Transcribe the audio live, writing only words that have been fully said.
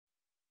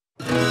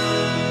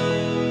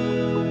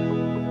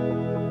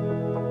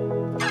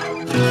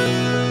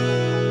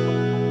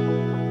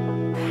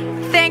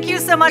Thank you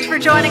so much for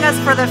joining us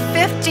for the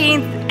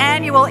 15th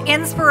annual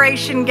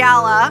Inspiration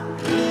Gala.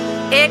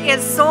 It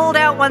is sold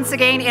out once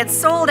again. It's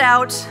sold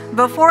out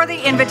before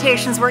the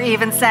invitations were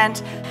even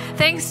sent.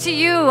 Thanks to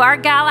you, our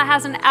gala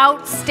has an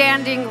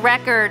outstanding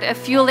record of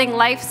fueling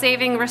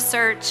life-saving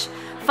research,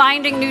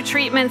 finding new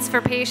treatments for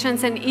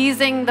patients, and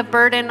easing the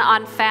burden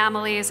on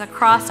families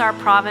across our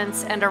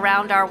province and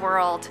around our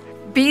world.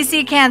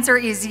 BC Cancer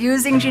is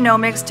using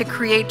genomics to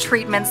create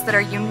treatments that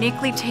are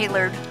uniquely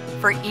tailored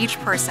for each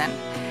person.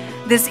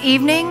 This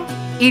evening,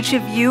 each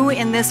of you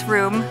in this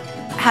room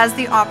has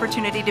the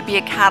opportunity to be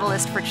a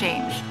catalyst for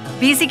change.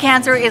 BC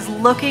Cancer is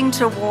looking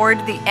toward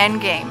the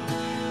end game,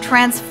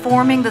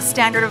 transforming the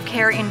standard of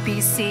care in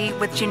BC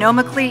with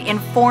genomically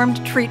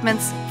informed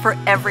treatments for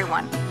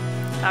everyone.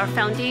 Our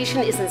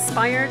foundation is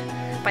inspired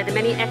by the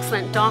many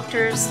excellent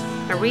doctors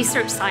and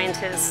research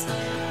scientists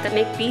that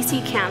make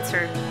BC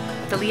Cancer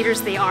the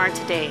leaders they are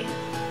today.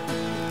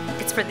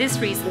 It's for this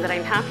reason that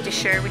I'm happy to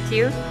share with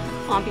you,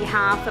 on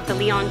behalf of the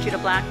Leon Judah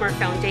Blackmore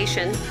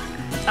Foundation,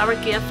 our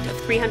gift of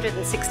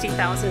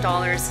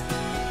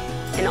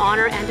 $360,000 in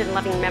honor and in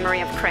loving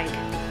memory of Craig.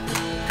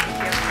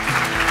 Thank you.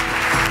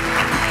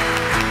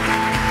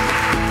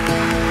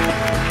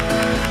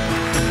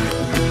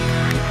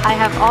 I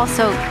have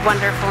also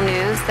wonderful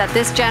news that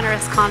this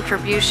generous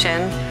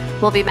contribution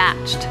will be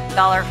matched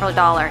dollar for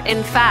dollar.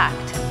 In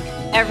fact,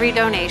 every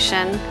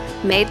donation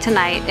made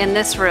tonight in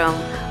this room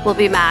will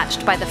be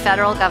matched by the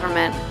federal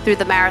government through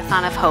the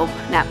Marathon of Hope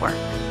Network.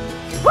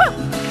 Woo!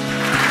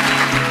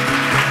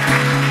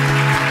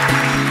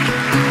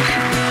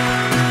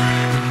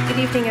 Good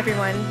evening,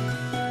 everyone.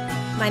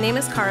 My name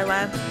is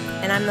Carla,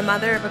 and I'm the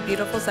mother of a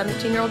beautiful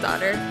 17-year-old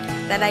daughter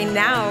that I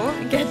now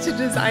get to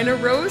design a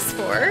rose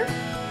for,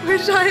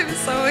 which I'm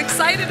so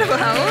excited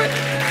about.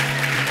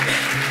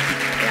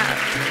 Yeah,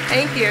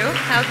 thank you.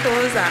 How cool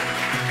is that?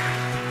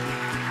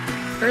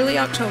 Early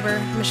October,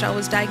 Michelle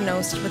was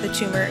diagnosed with a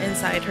tumor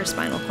inside her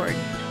spinal cord.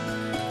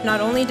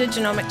 Not only did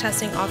genomic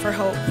testing offer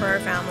hope for our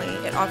family,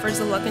 it offers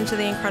a look into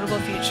the incredible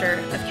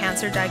future of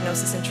cancer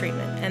diagnosis and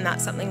treatment, and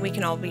that's something we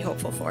can all be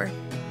hopeful for.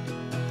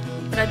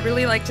 What I'd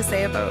really like to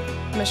say about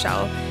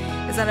Michelle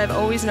is that I've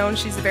always known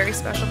she's a very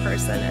special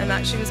person and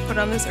that she was put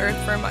on this earth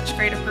for a much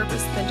greater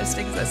purpose than just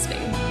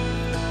existing.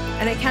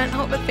 And I can't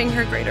help but think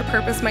her greater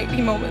purpose might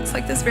be moments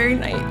like this very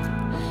night,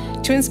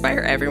 to inspire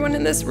everyone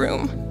in this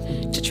room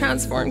to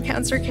transform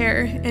cancer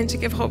care and to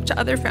give hope to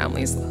other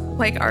families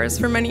like ours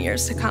for many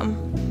years to come.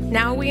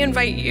 Now we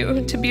invite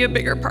you to be a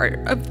bigger part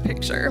of the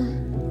picture,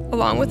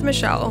 along with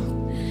Michelle,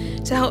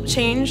 to help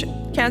change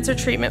cancer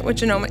treatment with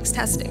genomics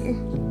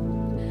testing.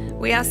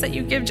 We ask that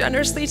you give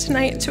generously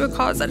tonight to a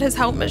cause that has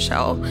helped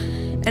Michelle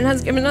and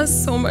has given us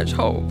so much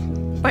hope.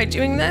 By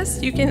doing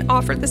this, you can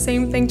offer the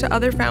same thing to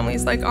other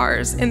families like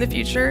ours in the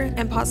future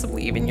and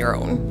possibly even your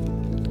own.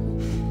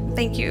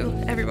 Thank you,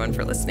 everyone,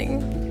 for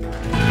listening.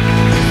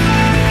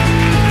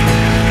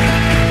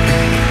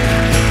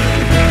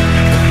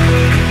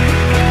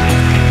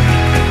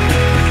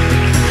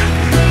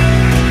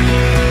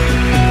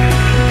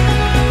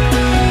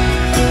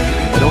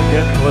 I don't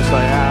get unless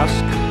I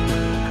ask.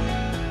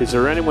 Is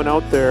there anyone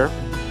out there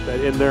that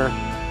in there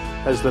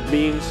has the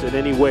means in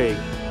any way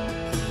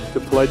to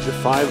pledge a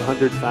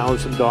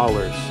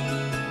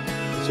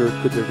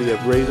 $500,000? Could there be a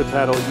raise a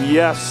paddle?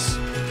 Yes,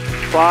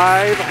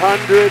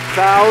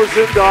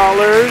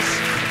 $500,000.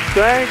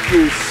 Thank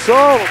you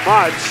so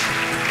much.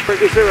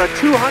 Is there a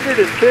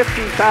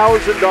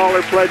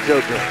 $250,000 pledge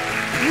out there?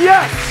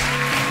 Yes,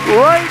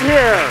 right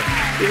here.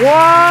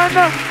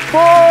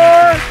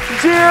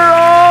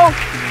 140.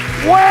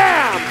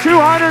 Wham!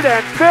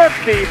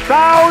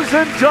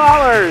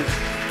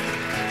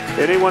 $250,000.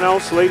 Anyone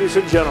else, ladies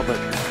and gentlemen?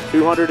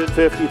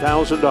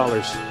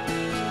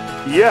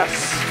 $250,000.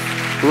 Yes,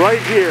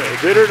 right here.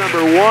 Bidder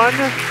number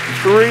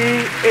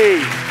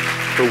 138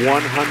 for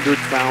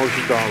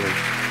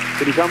 $100,000.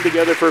 Did he come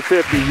together for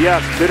 50?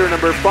 Yes. Bidder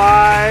number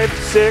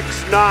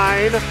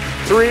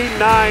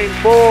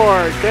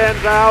 569,394,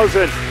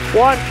 10,000.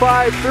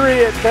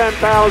 153 at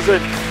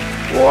 10,000.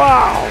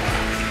 Wow.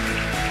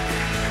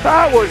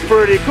 That was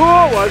pretty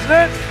cool, wasn't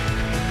it?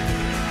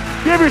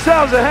 Give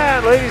yourselves a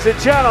hand, ladies and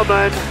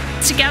gentlemen.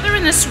 Together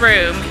in this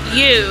room,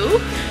 you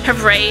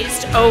have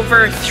raised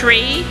over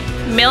 $3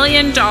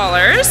 million.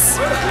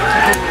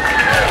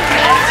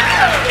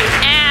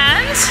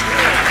 And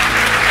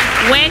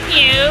when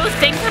you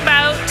think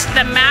about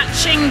the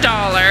matching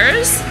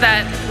dollars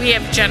that we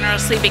have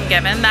generously been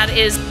given, that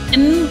is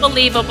an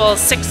unbelievable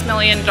 $6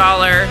 million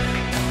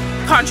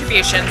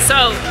contribution.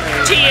 So,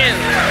 to you,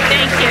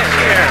 thank you.